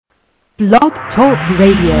Blog Talk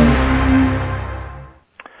Radio.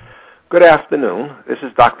 Good afternoon. This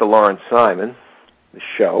is Dr. Lawrence Simon. The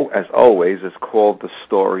show, as always, is called The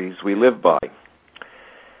Stories We Live By.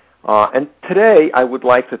 And today I would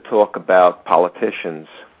like to talk about politicians,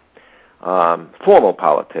 formal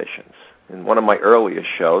politicians. In one of my earlier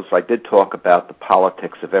shows, I did talk about the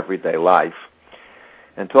politics of everyday life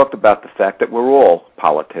and talked about the fact that we're all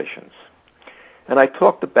politicians. And I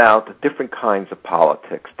talked about different kinds of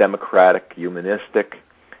politics, democratic, humanistic,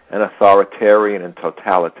 and authoritarian and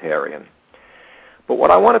totalitarian. But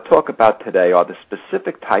what I want to talk about today are the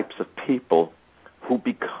specific types of people who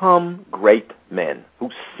become great men, who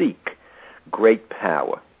seek great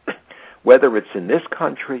power, whether it's in this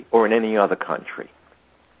country or in any other country.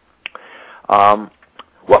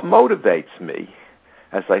 What motivates me,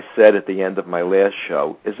 as I said at the end of my last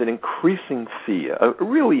show, is an increasing fear, a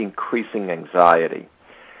really increasing anxiety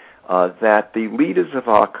that the leaders of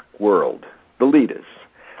our world, the leaders,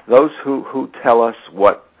 those who tell us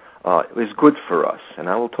what is good for us, and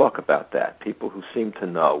I will talk about that, people who seem to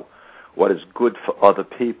know what is good for other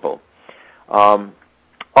people,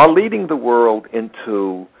 are leading the world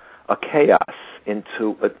into a chaos,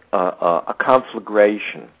 into a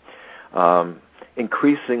conflagration.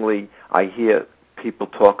 Increasingly, I hear people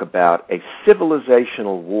talk about a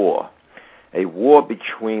civilizational war, a war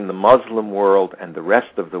between the Muslim world and the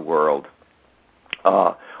rest of the world,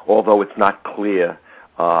 although it's not clear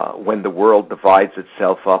when the world divides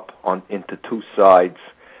itself up into two sides,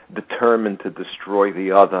 determined to destroy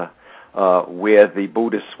the other, where the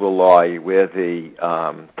Buddhists will lie, where the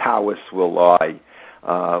Taoists will lie,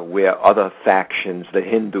 where other factions, the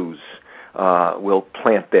Hindus, will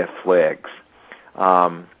plant their flags.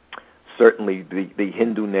 Certainly the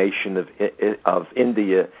Hindu nation of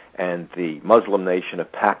India and the Muslim nation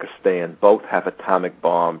of Pakistan both have atomic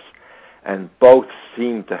bombs, and both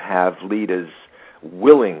seem to have leaders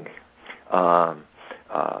willing,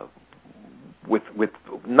 with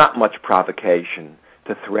not much provocation,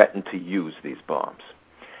 to threaten to use these bombs.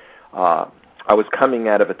 I was coming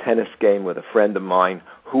out of a tennis game with a friend of mine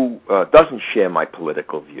who doesn't share my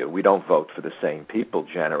political view. We don't vote for the same people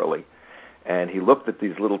generally. And he looked at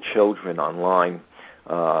these little children online,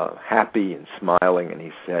 happy and smiling, and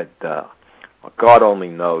he said, God only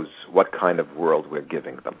knows what kind of world we're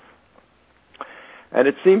giving them. And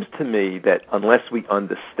it seems to me that unless we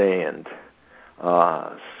understand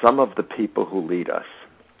some of the people who lead us,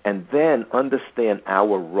 and then understand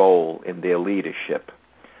our role in their leadership,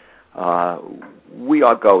 we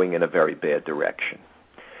are going in a very bad direction.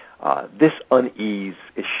 This unease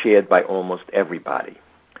is shared by almost everybody.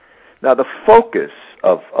 Now, the focus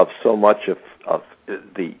of so much of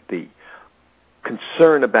the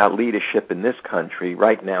concern about leadership in this country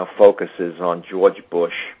right now focuses on George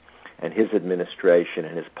Bush and his administration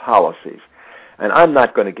and his policies. And I'm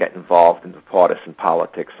not going to get involved in the partisan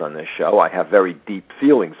politics on this show. I have very deep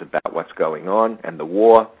feelings about what's going on and the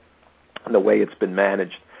war and the way it's been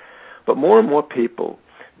managed. But more and more people,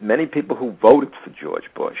 many people who voted for George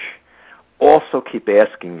Bush, also keep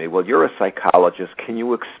asking me, well, you're a psychologist, can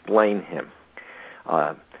you explain him?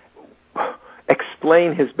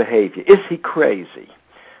 Explain his behavior. Is he crazy?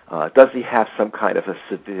 Does he have some kind of a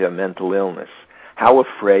severe mental illness? How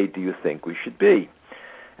afraid do you think we should be?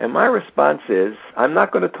 And my response is, I'm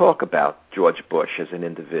not going to talk about George Bush as an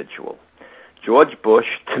individual. George Bush,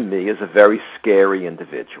 to me, is a very scary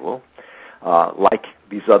individual, like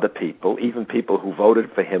these other people, even people who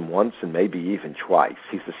voted for him once and maybe even twice.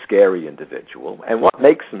 He's a scary individual. And what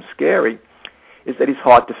makes him scary is that he's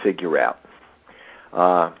hard to figure out.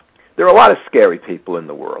 There are a lot of scary people in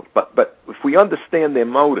the world, but if we understand their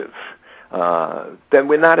motive, then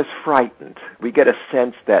we're not as frightened. We get a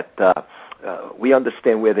sense that we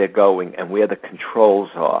understand where they're going and where the controls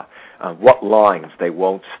are, what lines they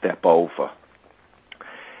won't step over.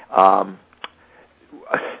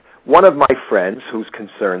 One of my friends who's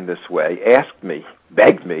concerned this way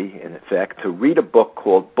begged me, in effect, to read a book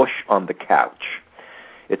called Bush on the Couch.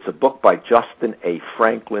 It's a book by Justin A.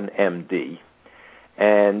 Franklin, M.D.,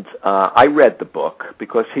 and I read the book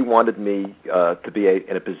because he wanted me to be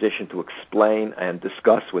in a position to explain and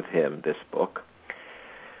discuss with him this book.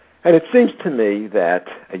 And it seems to me that,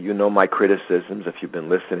 you know my criticisms if you've been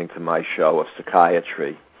listening to my show of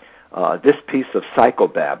psychiatry, this piece of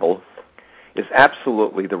psychobabble is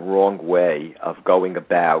absolutely the wrong way of going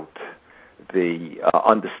about the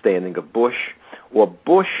understanding of Bush, or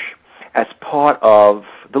Bush as part of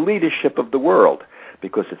the leadership of the world,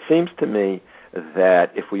 because it seems to me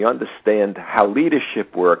that if we understand how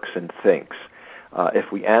leadership works and thinks,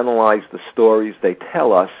 if we analyze the stories they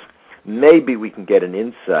tell us, maybe we can get an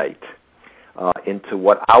insight into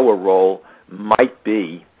what our role might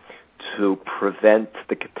be to prevent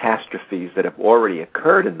the catastrophes that have already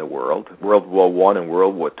occurred in the world, World War I and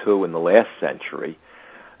World War II in the last century,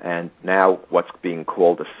 and now what's being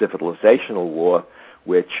called a civilizational war,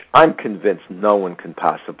 which I'm convinced no one can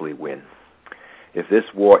possibly win. If this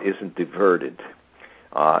war isn't diverted,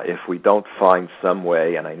 if we don't find some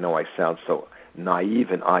way, and I know I sound so naive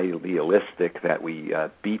and idealistic that we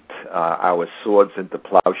beat our swords into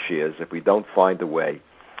plowshares, if we don't find a way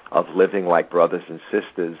of living like brothers and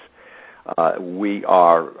sisters, we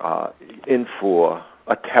are in for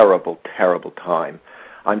a terrible, terrible time.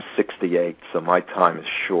 I'm 68, so my time is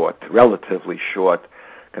short, relatively short,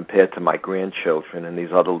 compared to my grandchildren and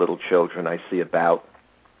these other little children I see about.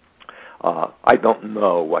 I don't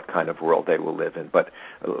know what kind of world they will live in, but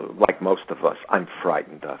like most of us, I'm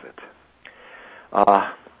frightened of it.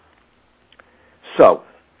 So,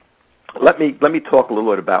 let me talk a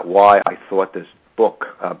little bit about why I thought this book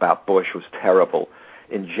about Bush was terrible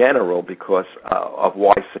in general, because of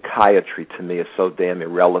why psychiatry to me is so damn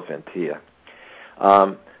irrelevant here.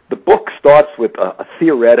 The book starts with a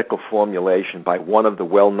theoretical formulation by one of the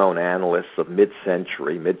well-known analysts of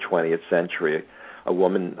mid-20th century,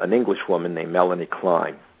 an English woman named Melanie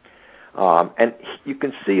Klein. And you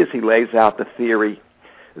can see as he lays out the theory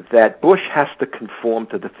that Bush has to conform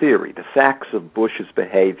to the theory. The facts of Bush's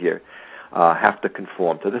behavior have to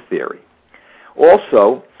conform to the theory.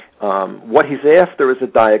 Also, what he's after is a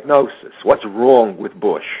diagnosis. What's wrong with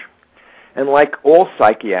Bush? And like all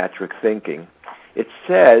psychiatric thinking, it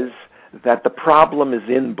says that the problem is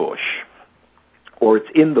in Bush, or it's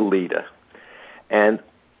in the leader. And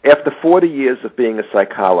after 40 years of being a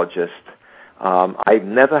psychologist, I've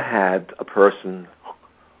never had a person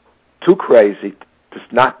too crazy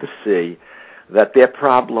not to see that their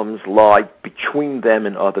problems lie between them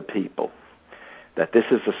and other people, that this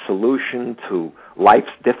is a solution to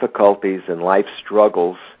life's difficulties and life's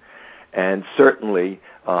struggles, and certainly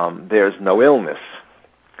there's no illness.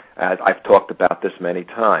 As I've talked about this many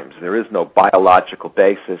times, there is no biological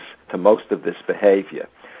basis to most of this behavior.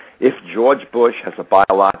 If George Bush has a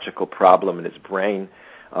biological problem in his brain,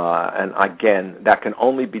 and again, that can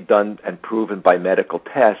only be done and proven by medical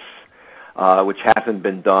tests, which hasn't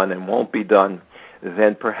been done and won't be done,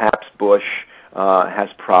 then perhaps Bush has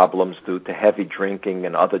problems due to heavy drinking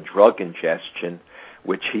and other drug ingestion,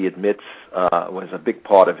 which he admits was a big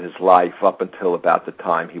part of his life up until about the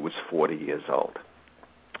time he was 40 years old.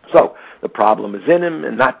 So the problem is in him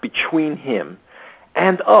and not between him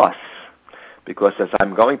and us, because as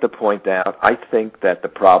I'm going to point out, I think that the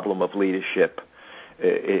problem of leadership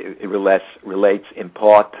it relates in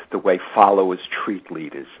part the way followers treat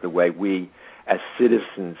leaders, the way we as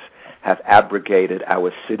citizens have abrogated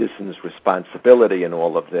our citizens' responsibility in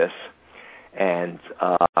all of this and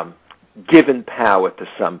given power to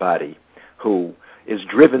somebody who is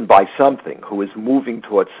driven by something, who is moving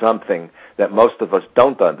towards something that most of us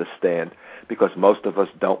don't understand because most of us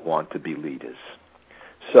don't want to be leaders.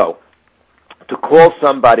 So, to call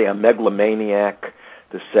somebody a megalomaniac,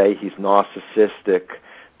 to say he's narcissistic,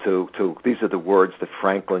 these are the words that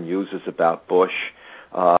Franklin uses about Bush,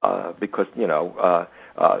 because,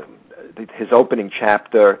 his opening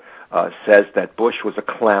chapter says that Bush was a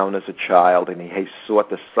clown as a child, and he sought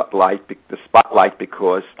the spotlight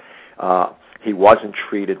because he wasn't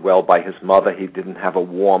treated well by his mother. He didn't have a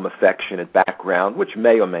warm, affectionate background, which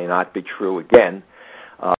may or may not be true. Again,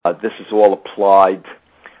 this is all applied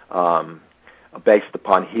based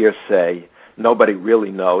upon hearsay. Nobody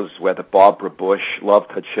really knows whether Barbara Bush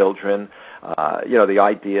loved her children. The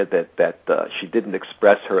idea that she didn't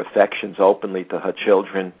express her affections openly to her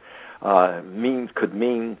children could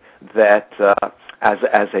mean that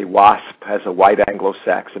as a WASP, as a white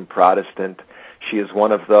Anglo-Saxon Protestant, she is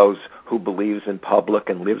one of those who believes in public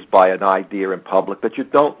and lives by an idea in public that you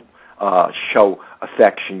don't show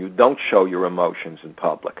affection, you don't show your emotions in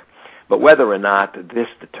public. But whether or not this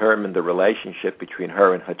determined the relationship between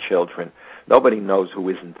her and her children, nobody knows who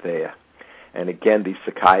isn't there. And again, these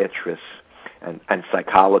psychiatrists and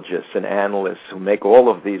psychologists and analysts who make all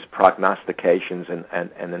of these prognostications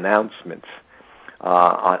and announcements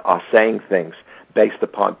are saying things based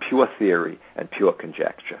upon pure theory and pure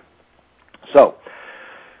conjecture. So,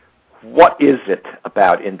 what is it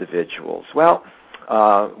about individuals? Well,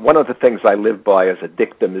 one of the things I live by as a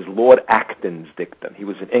dictum is Lord Acton's dictum. He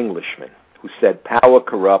was an Englishman who said power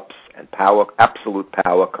corrupts and absolute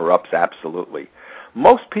power corrupts absolutely.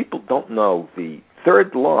 Most people don't know the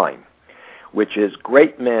third line, which is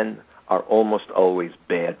great men are almost always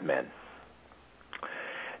bad men.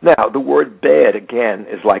 Now, the word bad, again,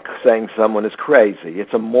 is like saying someone is crazy.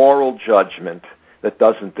 It's a moral judgment that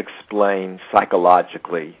doesn't explain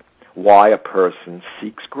psychologically why a person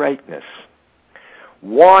seeks greatness.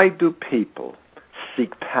 Why do people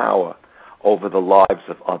seek power over the lives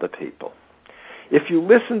of other people? If you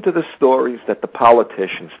listen to the stories that the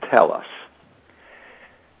politicians tell us,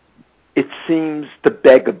 it seems to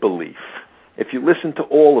beg a belief. If you listen to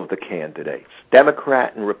all of the candidates,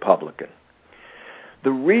 Democrat and Republican,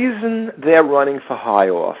 the reason they're running for high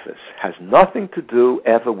office has nothing to do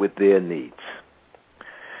ever with their needs.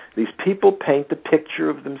 These people paint the picture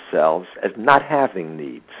of themselves as not having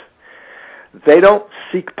needs. They don't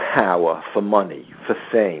seek power for money, for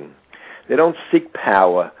fame. They don't seek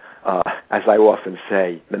power, as I often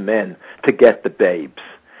say, the men, to get the babes.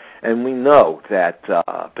 And we know that,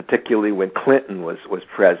 particularly when Clinton was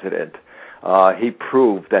president, he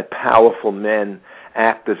proved that powerful men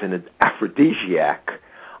act as an aphrodisiac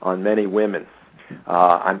on many women.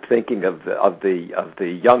 I'm thinking of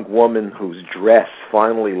the young woman whose dress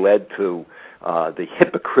finally led to the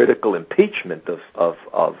hypocritical impeachment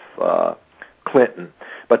of Clinton.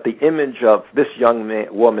 But the image of this young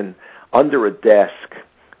woman under a desk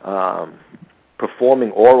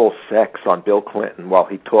performing oral sex on Bill Clinton while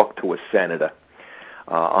he talked to a senator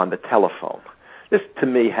on the telephone. This, to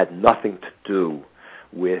me, had nothing to do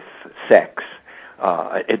with sex.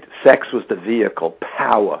 Sex was the vehicle.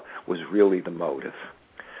 Power was really the motive.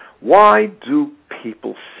 Why do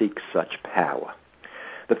people seek such power?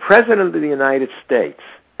 The President of the United States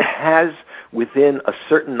has, within a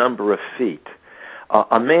certain number of feet,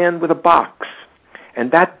 a man with a box.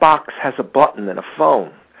 And that box has a button and a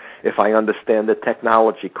phone, if I understand the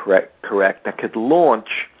technology correct, that could launch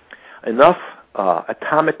enough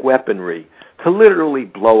atomic weaponry to literally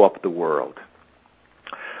blow up the world.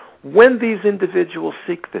 When these individuals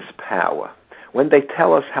seek this power, when they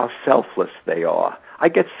tell us how selfless they are, I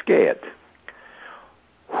get scared.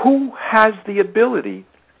 Who has the ability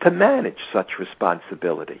to manage such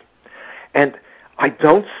responsibility? And I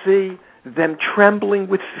don't see them trembling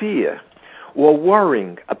with fear or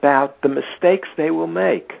worrying about the mistakes they will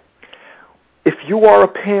make. If you are a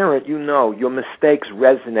parent, you know your mistakes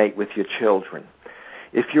resonate with your children.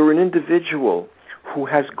 If you're an individual who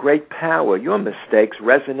has great power, your mistakes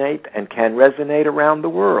resonate and can resonate around the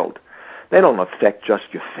world. They don't affect just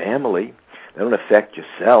your family. They don't affect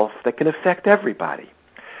yourself. They can affect everybody.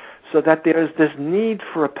 So that there is this need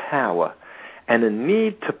for a power and a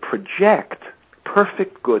need to project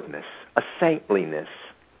perfect goodness, a saintliness.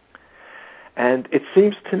 And it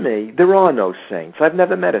seems to me there are no saints. I've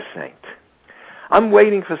never met a saint. I'm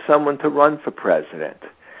waiting for someone to run for president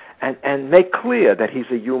and make clear that he's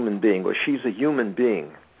a human being or she's a human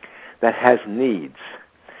being that has needs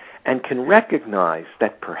and can recognize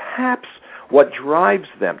that perhaps what drives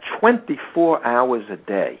them 24 hours a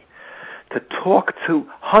day to talk to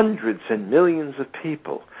hundreds and millions of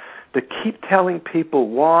people, to keep telling people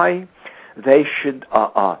why they should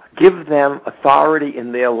give them authority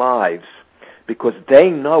in their lives because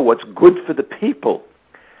they know what's good for the people,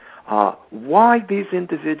 why these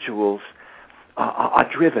individuals are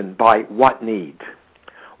driven by what need.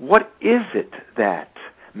 What is it that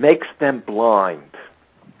makes them blind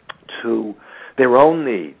to their own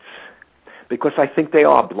needs? Because I think they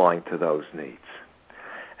are blind to those needs.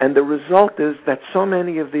 And the result is that so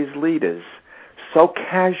many of these leaders so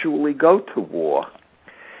casually go to war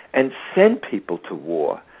and send people to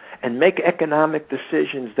war and make economic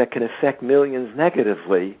decisions that can affect millions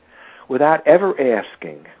negatively without ever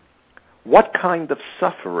asking, what kind of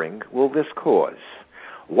suffering will this cause?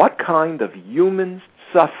 What kind of human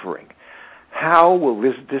suffering? How will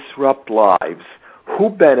this disrupt lives? Who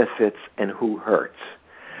benefits and who hurts?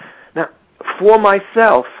 Now, for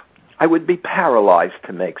myself, I would be paralyzed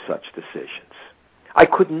to make such decisions. I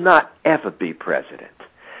could not ever be president.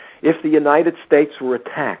 If the United States were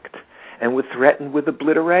attacked and were threatened with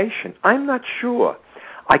obliteration, I'm not sure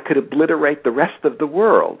I could obliterate the rest of the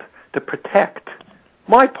world to protect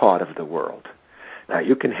my part of the world. Now,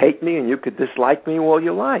 you can hate me and you can dislike me all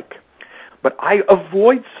you like, but I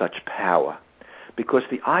avoid such power because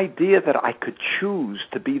the idea that I could choose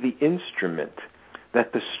to be the instrument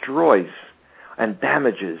that destroys and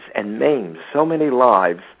damages and maims so many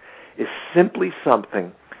lives is simply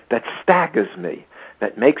something that staggers me,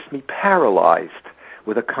 that makes me paralyzed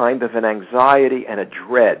with a kind of an anxiety and a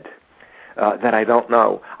dread that I don't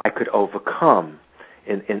know I could overcome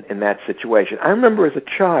in that situation. I remember as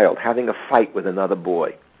a child having a fight with another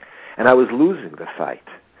boy, and I was losing the fight.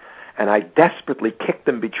 And I desperately kicked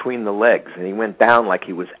him between the legs, and he went down like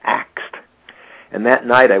he was axed. And that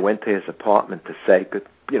night I went to his apartment to say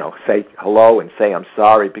hello and say I'm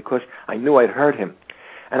sorry because I knew I'd hurt him.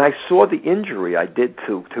 And I saw the injury I did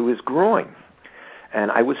to his groin.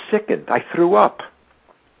 and I was sickened. I threw up.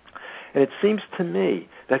 And it seems to me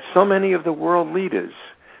that so many of the world leaders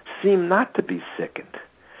seem not to be sickened.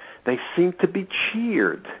 They seem to be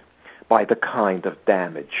cheered by the kind of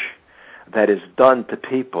damage that is done to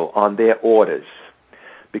people on their orders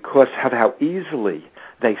because of how easily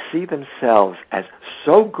they see themselves as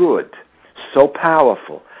so good, so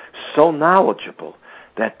powerful, so knowledgeable,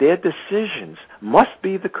 that their decisions must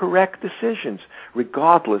be the correct decisions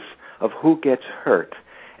regardless of who gets hurt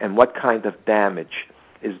and what kind of damage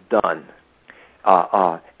is done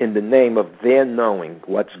in the name of their knowing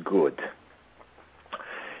what's good.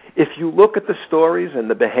 If you look at the stories and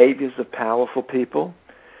the behaviors of powerful people,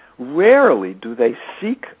 rarely do they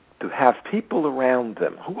seek to have people around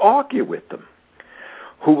them who argue with them,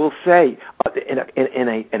 who will say in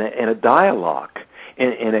a dialogue,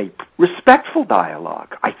 in a respectful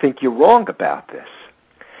dialogue, I think you're wrong about this.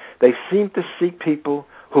 They seem to seek people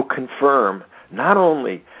who confirm not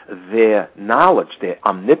only their knowledge, their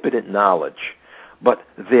omnipotent knowledge, but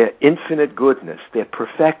their infinite goodness, their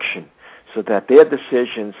perfection, so that their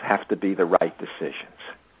decisions have to be the right decisions.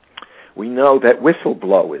 We know that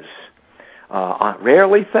whistleblowers are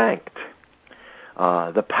rarely thanked.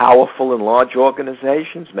 The powerful and large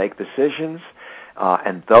organizations make decisions,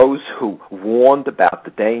 and those who warned about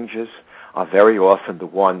the dangers are very often the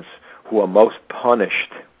ones who are most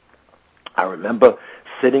punished. I remember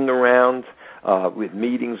sitting around with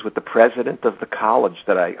meetings with the president of the college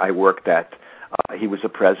that I worked at. He was a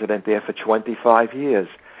president there for 25 years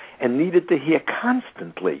and needed to hear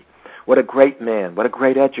constantly what a great man, what a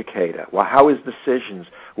great educator, well, how his decisions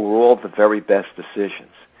were all the very best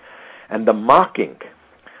decisions. And the mocking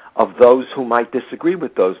of those who might disagree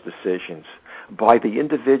with those decisions by the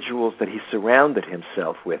individuals that he surrounded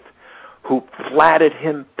himself with, who flattered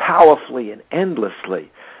him powerfully and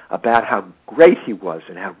endlessly about how great he was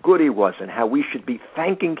and how good he was and how we should be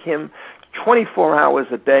thanking him 24 hours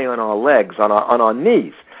a day on our legs, on our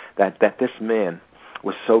knees, that this man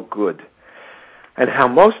was so good. And how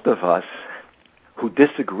most of us who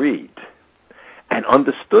disagreed and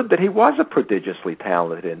understood that he was a prodigiously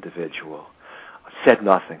talented individual said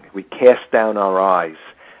nothing. We cast down our eyes.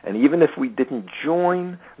 And even if we didn't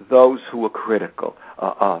join those who were critical,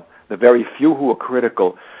 the very few who were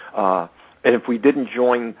critical, and if we didn't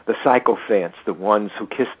join the sycophants, the ones who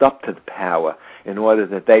kissed up to the power in order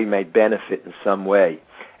that they may benefit in some way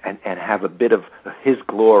and have a bit of his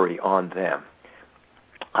glory on them,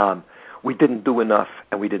 we didn't do enough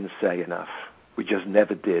and we didn't say enough. We just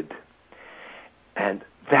never did. And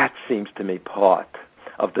that seems to me part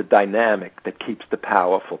of the dynamic that keeps the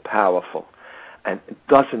powerful powerful and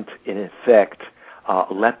doesn't, in effect,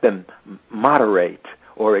 let them moderate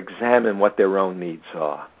or examine what their own needs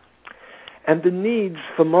are. And the needs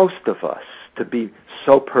for most of us to be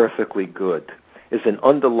so perfectly good is an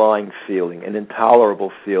underlying feeling, an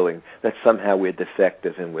intolerable feeling that somehow we're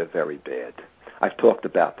defective and we're very bad. I've talked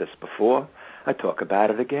about this before. I talk about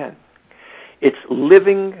it again. It's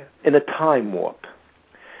living in a time warp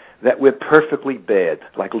that we're perfectly bad,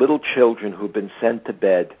 like little children who've been sent to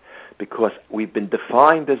bed because we've been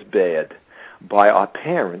defined as bad by our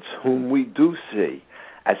parents, whom we do see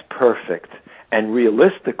as perfect and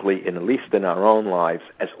realistically, at least in our own lives,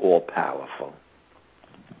 as all-powerful.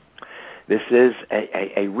 This is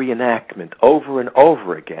a reenactment over and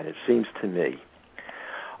over again, it seems to me,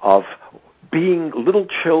 of being little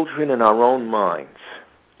children in our own minds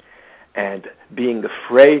and being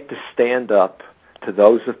afraid to stand up to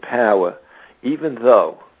those of power, even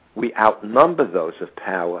though we outnumber those of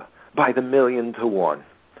power by the 1,000,000 to 1,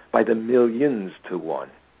 by the millions to 1.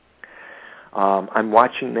 I'm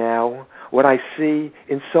watching now what I see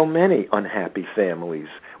in so many unhappy families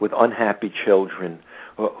with unhappy children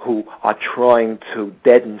who are trying to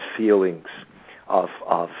deaden feelings of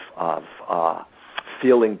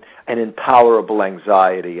feeling an intolerable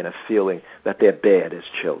anxiety and a feeling that they're bad as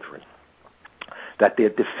children, that they're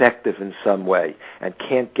defective in some way and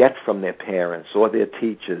can't get from their parents or their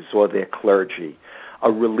teachers or their clergy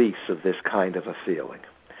a release of this kind of a feeling.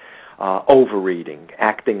 Overeating,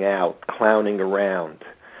 acting out, clowning around,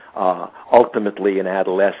 ultimately in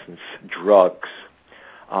adolescence, drugs.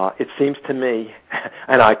 It seems to me,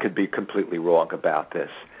 and I could be completely wrong about this,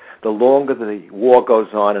 the longer the war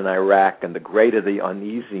goes on in Iraq and the greater the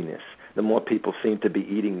uneasiness, the more people seem to be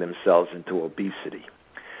eating themselves into obesity.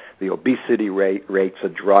 The obesity rates are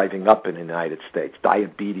driving up in the United States.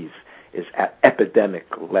 Diabetes is at epidemic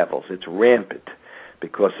levels. It's rampant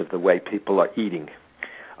because of the way people are eating.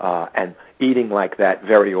 And eating like that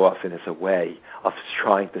very often is a way of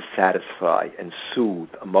trying to satisfy and soothe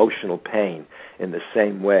emotional pain in the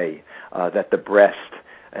same way that the breast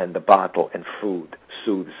and the bottle and food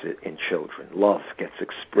soothes it in children. Love gets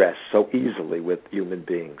expressed so easily with human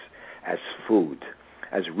beings as food,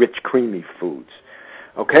 as rich, creamy foods.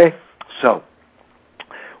 Okay? So,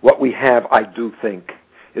 what we have, I do think,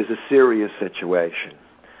 is a serious situation.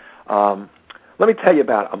 Let me tell you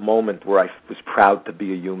about a moment where I was proud to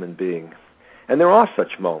be a human being. And there are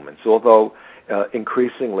such moments, although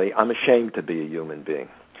increasingly I'm ashamed to be a human being.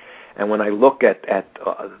 And when I look at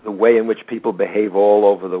the way in which people behave all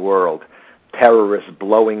over the world, terrorists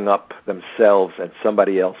blowing up themselves and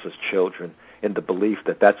somebody else's children in the belief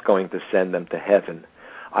that that's going to send them to heaven,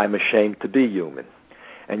 I'm ashamed to be human.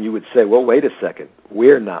 And you would say, well, wait a second,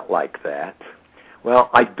 we're not like that. Well,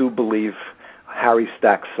 I do believe Harry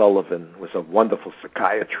Stack Sullivan was a wonderful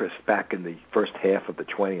psychiatrist back in the first half of the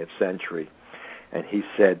 20th century, and he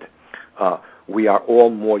said, we are all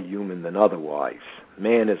more human than otherwise.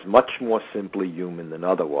 Man is much more simply human than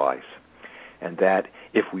otherwise. And that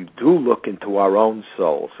if we do look into our own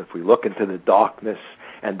souls, if we look into the darkness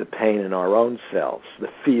and the pain in our own selves, the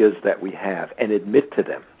fears that we have, and admit to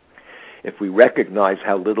them, if we recognize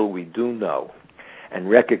how little we do know, and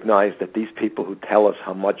recognize that these people who tell us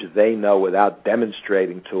how much they know without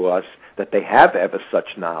demonstrating to us that they have ever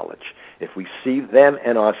such knowledge, if we see them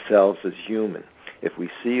and ourselves as human, if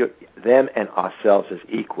we see them and ourselves as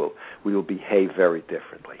equal, we will behave very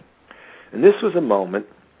differently. And this was a moment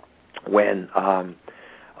when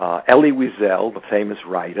Elie Wiesel, the famous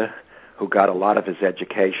writer, who got a lot of his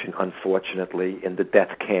education, unfortunately, in the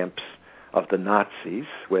death camps of the Nazis,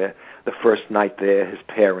 where the first night there his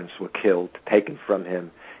parents were killed, taken from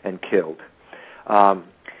him and killed.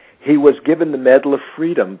 He was given the Medal of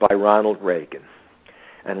Freedom by Ronald Reagan.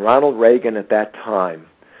 And Ronald Reagan at that time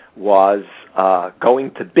was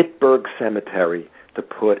going to Bitburg Cemetery to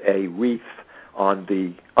put a wreath on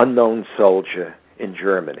the unknown soldier in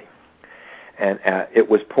Germany. And it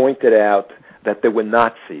was pointed out that there were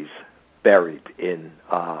Nazis buried in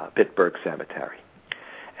Bitburg Cemetery.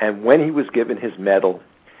 And when he was given his medal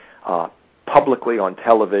publicly on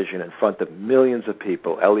television in front of millions of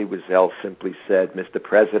people, Elie Wiesel simply said, Mr.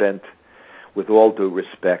 President, with all due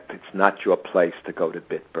respect, it's not your place to go to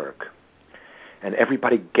Bitburg. And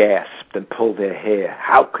everybody gasped and pulled their hair.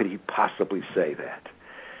 How could he possibly say that?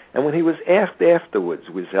 And when he was asked afterwards,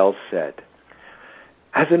 Wiesel said,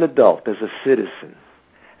 as an adult, as a citizen,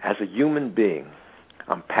 as a human being,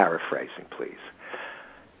 I'm paraphrasing, please,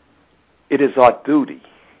 it is our duty,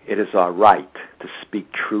 it is our right to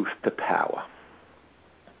speak truth to power.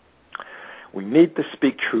 We need to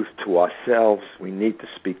speak truth to ourselves. We need to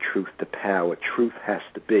speak truth to power. Truth has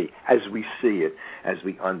to be, as we see it, as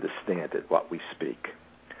we understand it, what we speak.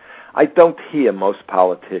 I don't hear most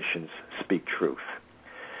politicians speak truth.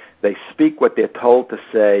 They speak what they're told to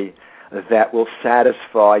say that will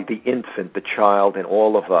satisfy the infant, the child, and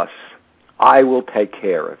all of us. I will take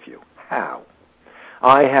care of you. How?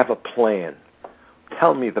 I have a plan.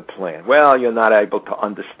 Tell me the plan. Well, you're not able to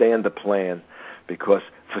understand the plan because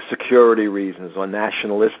for security reasons or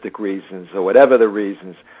nationalistic reasons or whatever the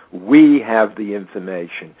reasons, we have the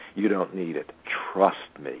information. You don't need it. Trust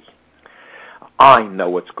me. I know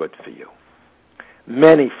what's good for you.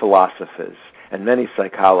 Many philosophers and many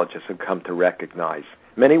psychologists have come to recognize,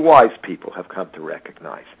 many wise people have come to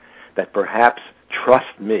recognize that perhaps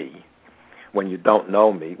trust me when you don't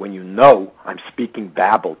know me, when you know I'm speaking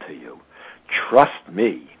babble to you. Trust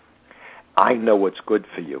me. I know what's good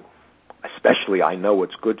for you. Especially I know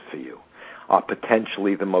what's good for you are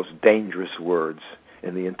potentially the most dangerous words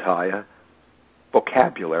in the entire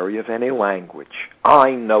vocabulary of any language.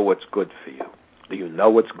 I know what's good for you. Do you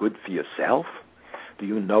know what's good for yourself? Do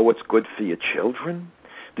you know what's good for your children?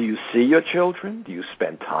 Do you see your children? Do you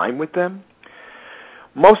spend time with them?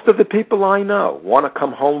 Most of the people I know want to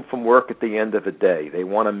come home from work at the end of the day. They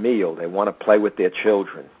want a meal. They want to play with their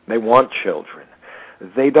children. They want children.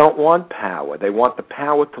 They don't want power. They want the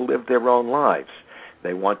power to live their own lives.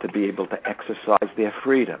 They want to be able to exercise their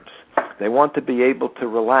freedoms. They want to be able to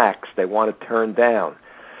relax. They want to turn down.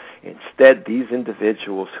 Instead, these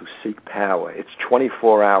individuals who seek power, it's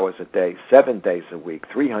 24 hours a day, 7 days a week,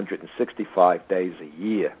 365 days a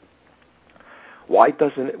year. Why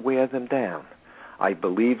doesn't it wear them down? I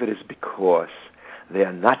believe it is because they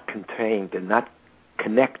are not contained, they're not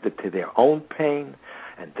connected to their own pain,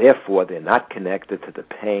 and therefore they're not connected to the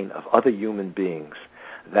pain of other human beings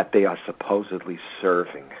that they are supposedly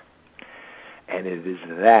serving. And it is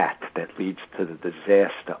that leads to the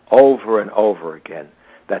disaster over and over again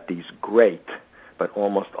that these great but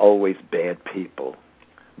almost always bad people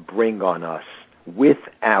bring on us with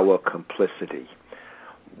our complicity.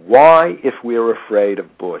 Why, if we're afraid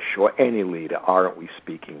of Bush or any leader, aren't we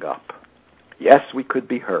speaking up? Yes, we could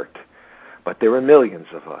be hurt, but there are millions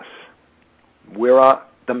of us. We're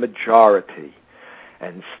the majority.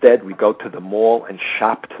 And instead, we go to the mall and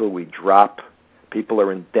shop till we drop. People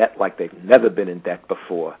are in debt like they've never been in debt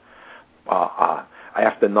before.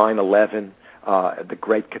 After 9/11, the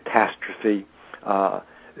great catastrophe,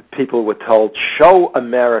 people were told, show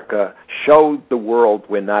America, show the world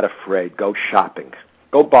we're not afraid. Go shopping.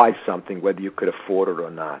 Go buy something, whether you could afford it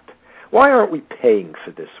or not. Why aren't we paying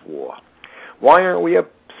for this war? Why aren't we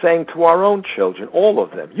saying to our own children, all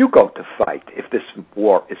of them, you go to fight if this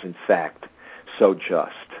war is in fact so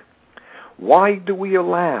just? Why do we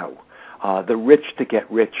allow the rich to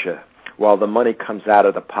get richer while the money comes out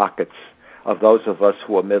of the pockets of those of us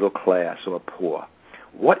who are middle class or poor?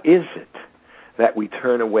 What is it that we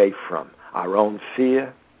turn away from? Our own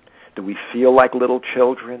fear? Do we feel like little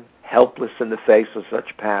children, helpless in the face of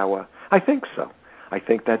such power? I think so. I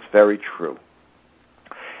think that's very true.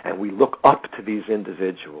 And we look up to these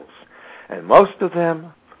individuals. And most of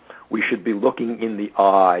them, we should be looking in the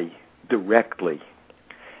eye directly.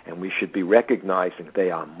 And we should be recognizing they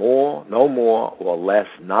are no more or less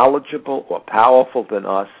knowledgeable or powerful than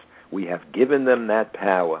us. We have given them that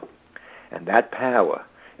power. And that power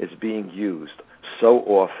is being used so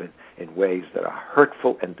often in ways that are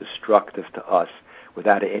hurtful and destructive to us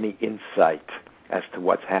without any insight as to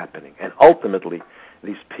what's happening. And ultimately,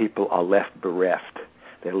 these people are left bereft.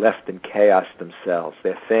 They're left in chaos themselves.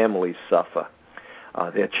 Their families suffer.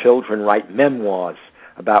 Their children write memoirs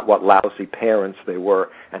about what lousy parents they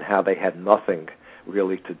were and how they had nothing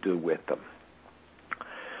really to do with them.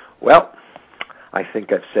 Well, I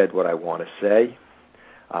think I've said what I want to say.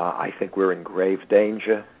 I think we're in grave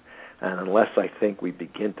danger. And unless I think we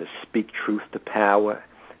begin to speak truth to power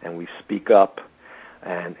and we speak up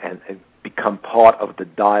and become part of the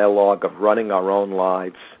dialogue of running our own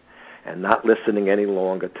lives and not listening any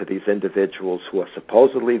longer to these individuals who are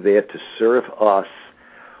supposedly there to serve us,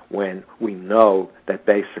 when we know that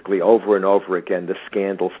basically over and over again the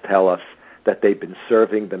scandals tell us that they've been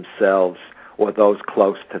serving themselves or those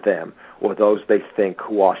close to them or those they think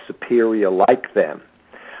who are superior like them,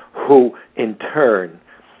 who in turn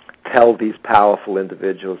tell these powerful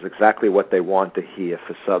individuals exactly what they want to hear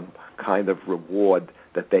for some kind of reward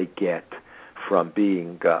that they get from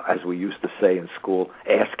being, as we used to say in school,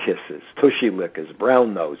 ass kissers, tushy lickers,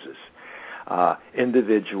 brown noses,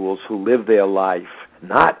 individuals who live their life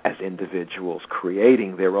not as individuals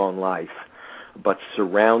creating their own life, but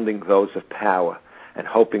surrounding those of power and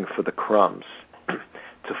hoping for the crumbs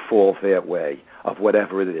to fall their way of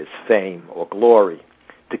whatever it is, fame or glory,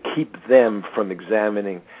 to keep them from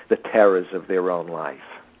examining the terrors of their own life.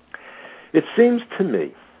 It seems to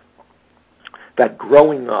me that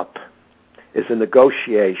growing up is a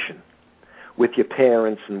negotiation with your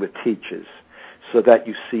parents and with teachers so that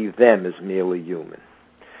you see them as merely human.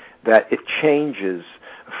 That it changes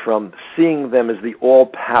from seeing them as the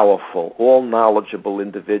all-powerful, all-knowledgeable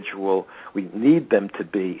individual we need them to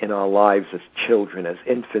be in our lives as children, as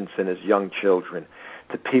infants and as young children,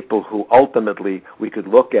 to people who ultimately we could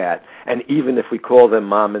look at, and even if we call them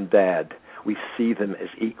mom and dad, we see them as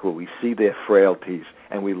equal. We see their frailties,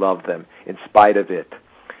 and we love them in spite of it,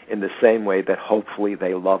 in the same way that hopefully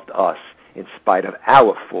they loved us in spite of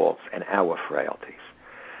our faults and our frailties.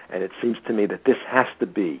 And it seems to me that this has to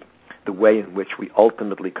be the way in which we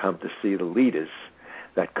ultimately come to see the leaders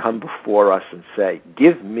that come before us and say,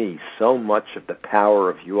 give me so much of the power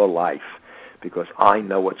of your life because I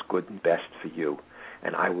know what's good and best for you,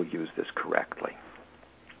 and I will use this correctly.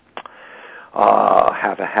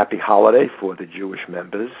 Have a happy holiday for the Jewish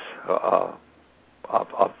members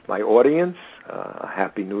of my audience, a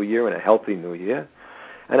happy New Year and a healthy New Year,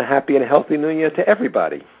 and a happy and healthy New Year to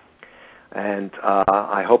everybody. And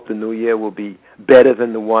I hope the New Year will be better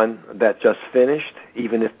than the one that just finished,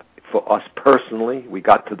 even if for us personally, we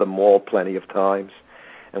got to the mall plenty of times,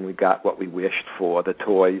 and we got what we wished for, the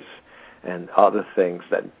toys and other things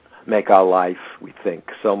that make our life, we think,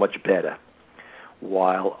 so much better,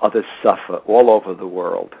 while others suffer all over the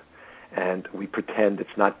world, and we pretend it's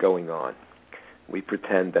not going on. We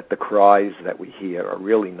pretend that the cries that we hear are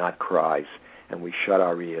really not cries, and we shut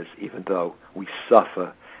our ears, even though we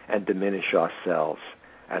suffer and diminish ourselves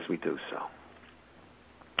as we do so.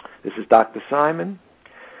 This is Dr. Simon.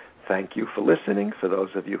 Thank you for listening, for those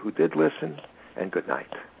of you who did listen, and good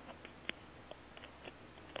night.